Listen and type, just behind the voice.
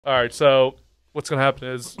All right, so what's gonna happen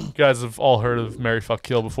is you guys have all heard of Marry Fuck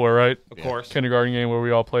Kill before, right? Of course. Kindergarten game where we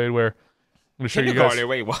all played. Where I'm gonna show you guys.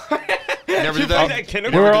 Wait, what? Never did that in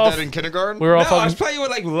kindergarten. We were all Did that in kindergarten. We were all No, I fucking. was playing with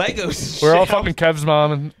like Legos. We're all fucking Kev's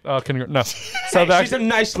mom and kindergarten. No, so back She's a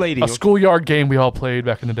nice lady. a schoolyard game we all played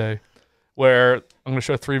back in the day, where I'm gonna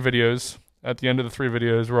show 3 videos. At the end of the 3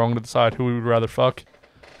 videos, we're all gonna decide who we would rather fuck,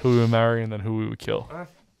 who we would marry, and then who we would kill.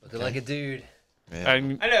 Looking like a dude. Yeah.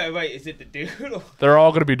 And I know. Wait, is it the dude? they're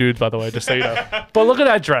all gonna be dudes, by the way, just so you know. But look at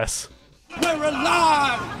that dress. We're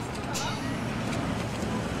alive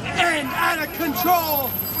and out of control.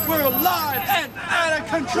 We're alive and out of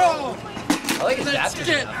control. I like his Let's baptism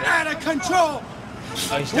get outfit. out of control.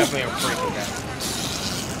 Oh, he's definitely a freak.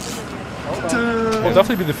 We'll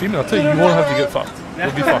definitely be the female too. You won't have to get fucked.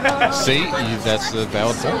 You'll be fucked. See, that's the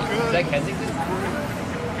valid point. Is that Kensington?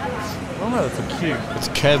 Oh no, that's so cute. It's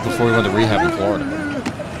Kev before he went to rehab in Florida.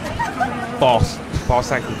 False.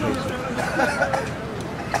 False accusation.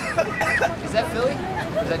 Is that Philly?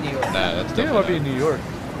 Or is that New York? Nah, that's I think it might be in New York.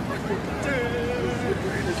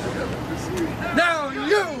 Now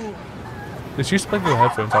you. She used to play through the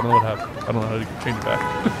headphones. I don't know what happened. I don't know how to change it back.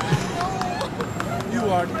 You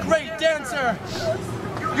are a great dancer.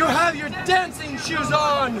 You have your dancing shoes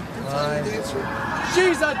on.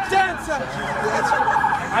 She's a dancer.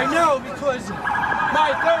 I know because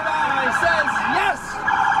my third eye says yes.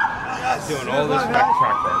 Doing all this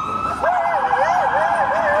backtrack work.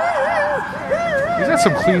 He's got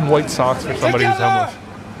some clean white socks for somebody who's homeless.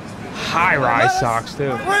 High-rise socks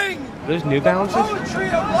too. Bring Those New Balances. poetry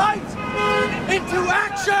of light into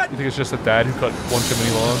action. You think it's just a dad who cut one too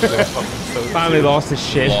many lawns? They were fucking so- Finally lost his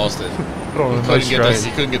shit. Lost it. Put on a nice dress.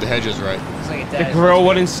 He couldn't get the hedges right. Looks like a The dad. grill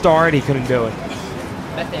wouldn't start. He couldn't do it.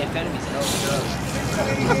 Methamphetamines and all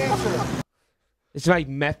the drugs. It's like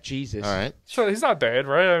meth Jesus. All right. So he's not bad,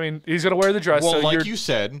 right? I mean, he's gonna wear the dress. Well, so like you're, you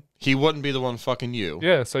said, he wouldn't be the one fucking you.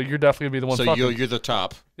 yeah. So you're definitely gonna be the one So fucking. you're the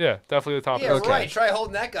top. Yeah, definitely the top. Yeah, Okay. right. Try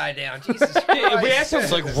holding that guy down. Jesus Dude, we had Christ. some,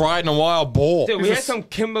 It's like riding a wild bull. dude, we He's a had some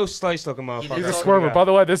Kimbo Slice looking He's motherfucker. a swerver. By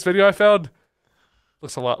the way, this video I found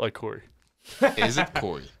looks a lot like Corey. Is it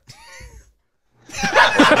Corey?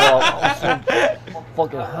 I'm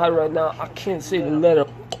fucking high right now. I can't say the letter.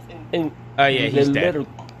 And Oh yeah, he's the dead. letter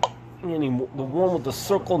anymore. The one with the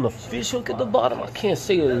circle and the fish hook at the bottom. I can't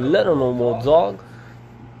say the letter no more, dog.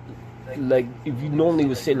 Like if you normally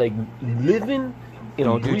would say like living and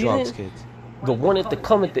Don't do breathing, drugs, kids. the one at the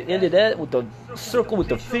come at the end of that with the circle with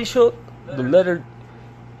the fish hook, the letter.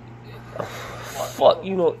 Fuck,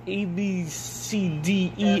 you know, A B C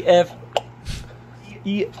D E F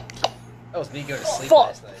E. That was me going to sleep Fuck.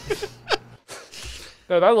 last night.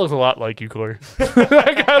 No, that looks a lot like you, Corey.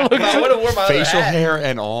 That guy looks. I would have worn my other Facial hat. hair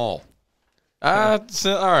and all.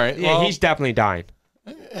 So, all right. Yeah, well, he's definitely dying.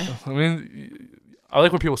 I mean, I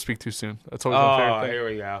like when people speak too soon. That's always my favorite Oh, thing. here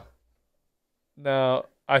we go. Now,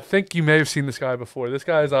 I think you may have seen this guy before. This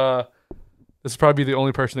guy's this is probably the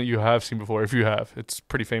only person that you have seen before. If you have, it's a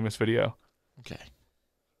pretty famous video. okay.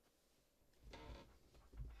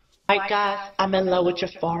 White guys, I'm in love with your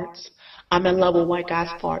farts. I'm in love with white guys'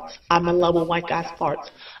 farts. I'm in love with white guys' farts.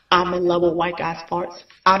 I'm in love with white guys' farts.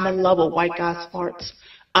 I'm in love with white guys' farts.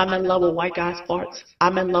 I'm in love with white guys' farts.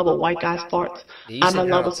 I'm in love with white guys' farts. You I'm said in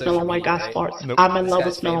you're love on with smelling social white media, guys' right? farts. Nope. I'm in This love guy's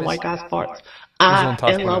with smelling famous. white guys' farts. on I'm top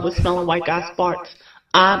in of love it. with smelling white guys' farts.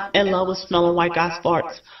 I'm in love with smelling white guys'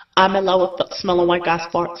 farts. I'm in love with smelling white guys'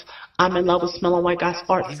 farts. I'm in love with smelling white guys'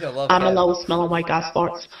 farts. He's gonna love I'm in that. love with smelling white guys'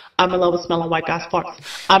 farts. I'm in love with smelling white guys' farts.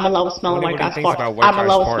 I'm in love with smelling Wonder white what he guys' thinks farts. about white I'm in guys'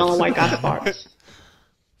 love with farts. smelling white guys' farts.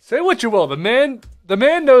 Say what you will. The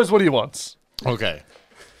man knows what he wants. Okay.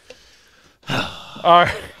 All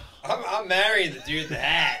right. I'm marrying the dude with the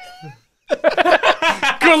hat.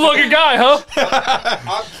 Good looking guy, huh?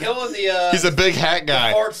 I'm killing the He's a big hat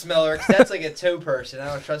guy. fart smeller because that's like a toe person. I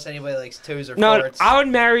don't trust anybody that likes toes or No, farts. I would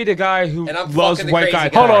marry the guy who And I'm loves fucking the white crazy guy.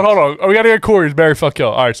 guy. Hold on. Oh, we gotta get Corey's marry, fuck, kill.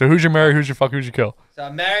 All right. So who's your marry? Who's your fuck? Who's your kill? So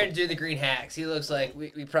I'm married to dude with the green hacks. He looks like we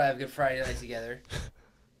probably have a good Friday night together.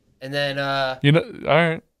 And then You know. All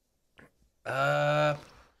right.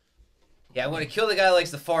 yeah, I'm gonna kill the guy that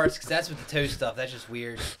likes the farts because that's with the toe stuff. That's just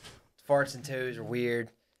weird. Farts and toes are weird.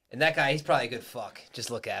 And that guy, he's probably a good fuck.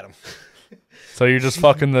 Just look at him. So you're just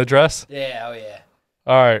fucking the dress. Yeah, oh yeah.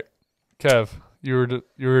 All right, Kev. You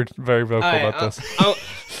were very vocal about this.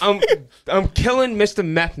 I'm killing Mr.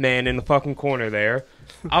 Meth Man in the fucking corner there.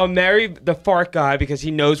 I'll marry the fart guy because he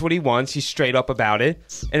knows what he wants. He's straight up about it.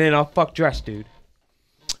 And then I'll fuck dress dude.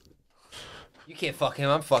 You can't fuck him.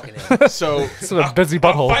 I'm fucking him. So This is a busy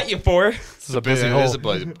butthole. Fight you for it. This is a busy it hole. is a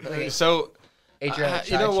blaze. So Adrian,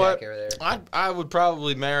 you know what? Over there. I would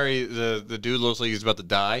probably marry the dude looks like he's about to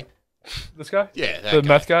die. This guy? Yeah, that The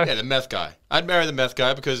meth guy? Yeah, the meth guy. I'd marry the meth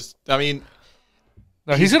guy because I mean,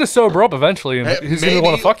 No, he's gonna sober up eventually, and he's gonna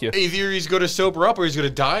want to fuck you. Either he's going to sober up or he's going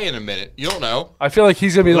to die in a minute. You don't know. I feel like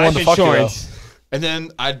he's gonna be the one to fuck you. Though. And then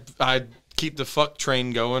I'd keep the fuck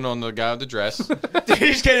train going on the guy with the dress.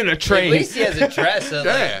 He's getting a train. At least he has a dress. So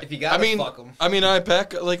Yeah. like, if you gotta fuck him. I mean, I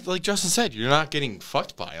back like Justin said, you're not getting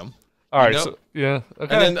fucked by him. All right, know? so yeah,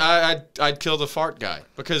 okay. And then I'd kill the fart guy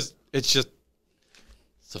because it's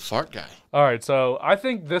a fart guy. All right, so I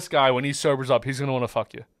think this guy, when he sobers up, he's gonna want to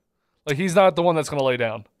fuck you. Like he's not the one that's gonna lay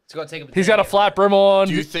down. It's gonna take him. He's got a flat brim on.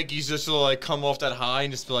 Do you think he's just gonna like come off that high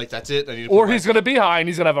and just be like, "That's it"? I need to Or he's gonna be high and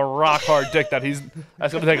he's gonna have a rock hard dick that's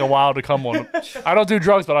gonna take a while to come on. I don't do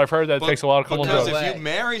drugs, but I've heard that it takes a while to come on because drugs. if you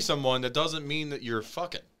marry someone, that doesn't mean that you're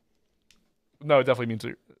fucking. No, it definitely means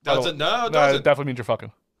Does it? No, it it doesn't. definitely means you're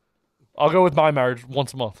fucking. I'll go with my marriage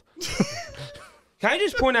once a month. Can I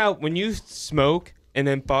just point out when you smoke and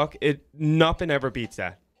then fuck, nothing ever beats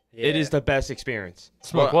that. Yeah. It is the best experience.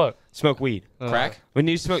 Smoke what? Smoke weed. Crack? When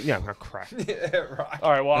you smoke, yeah, not crack.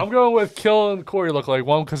 All right, well, I'm going with Kill and Corey look like.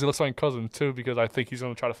 One, because he looks like my cousin. Two, because I think he's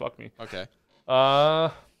going to try to fuck me. Okay.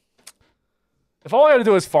 If all I had to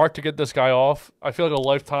do is fart to get this guy off, I feel like a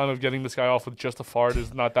lifetime of getting this guy off with just a fart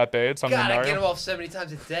is not that bad. So I'm going to Gotta marry get him. him off so many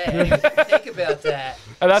times a day. Think about that.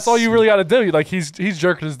 And that's all you really got to do. Like, he's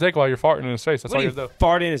jerking his dick while you're farting in his face. That's What all do you you do.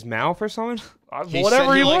 fart in his mouth or something? Whatever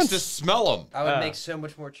said he likes wants. to smell them. I would make so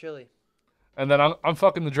much more chili. And then I'm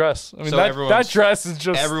fucking the dress. I mean, So that everyone's- dress is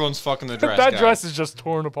just... Everyone's fucking the dress. that guy. dress is just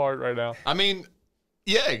torn apart right now. I mean,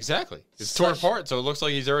 yeah, exactly. It's torn apart, so it looks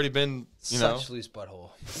like he's already been, Such loose butthole.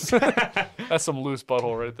 That's some loose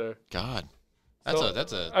butthole right there. God, So-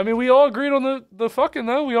 that's a. I mean, we all agreed on the fucking,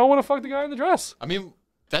 though. We all want to fuck the guy in the dress. I mean,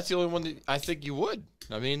 that's the only one that I think you would.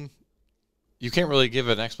 I mean, you can't really give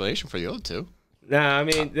an explanation for the other two. Nah, I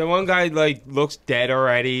mean, the one guy, like, looks dead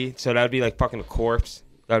already, so that'd be like fucking a corpse.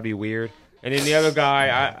 That'd be weird. And then the other guy,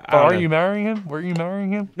 I don't Are know. you marrying him? Were you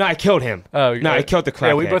marrying him? No, I killed him. Oh, No, I killed the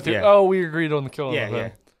Yeah, we crackhead, both. yeah. Oh, we agreed on the killing. Yeah, of him. yeah.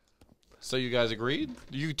 So you guys agreed?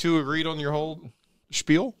 You two agreed on your whole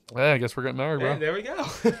spiel? Yeah, I guess we're getting married, bro. Yeah, there we go. All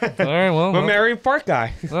right, well, We're marrying fart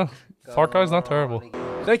guy. Fart Guy's not terrible.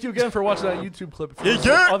 Thank you again for watching that YouTube clip. If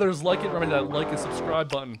you others like it, remember that like and subscribe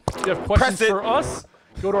button. If you have questions Press it. for us,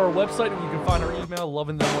 go to our website and you can find our email,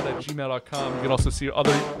 loveandthenwhat@gmail.com. You can also see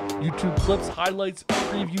other YouTube clips, highlights,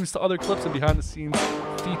 previews to other clips, and behind-the-scenes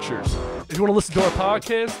features. If you want to listen to our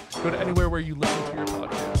podcast, go to anywhere where you listen to your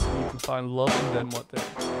podcast. And you can find Love and Then What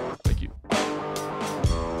there.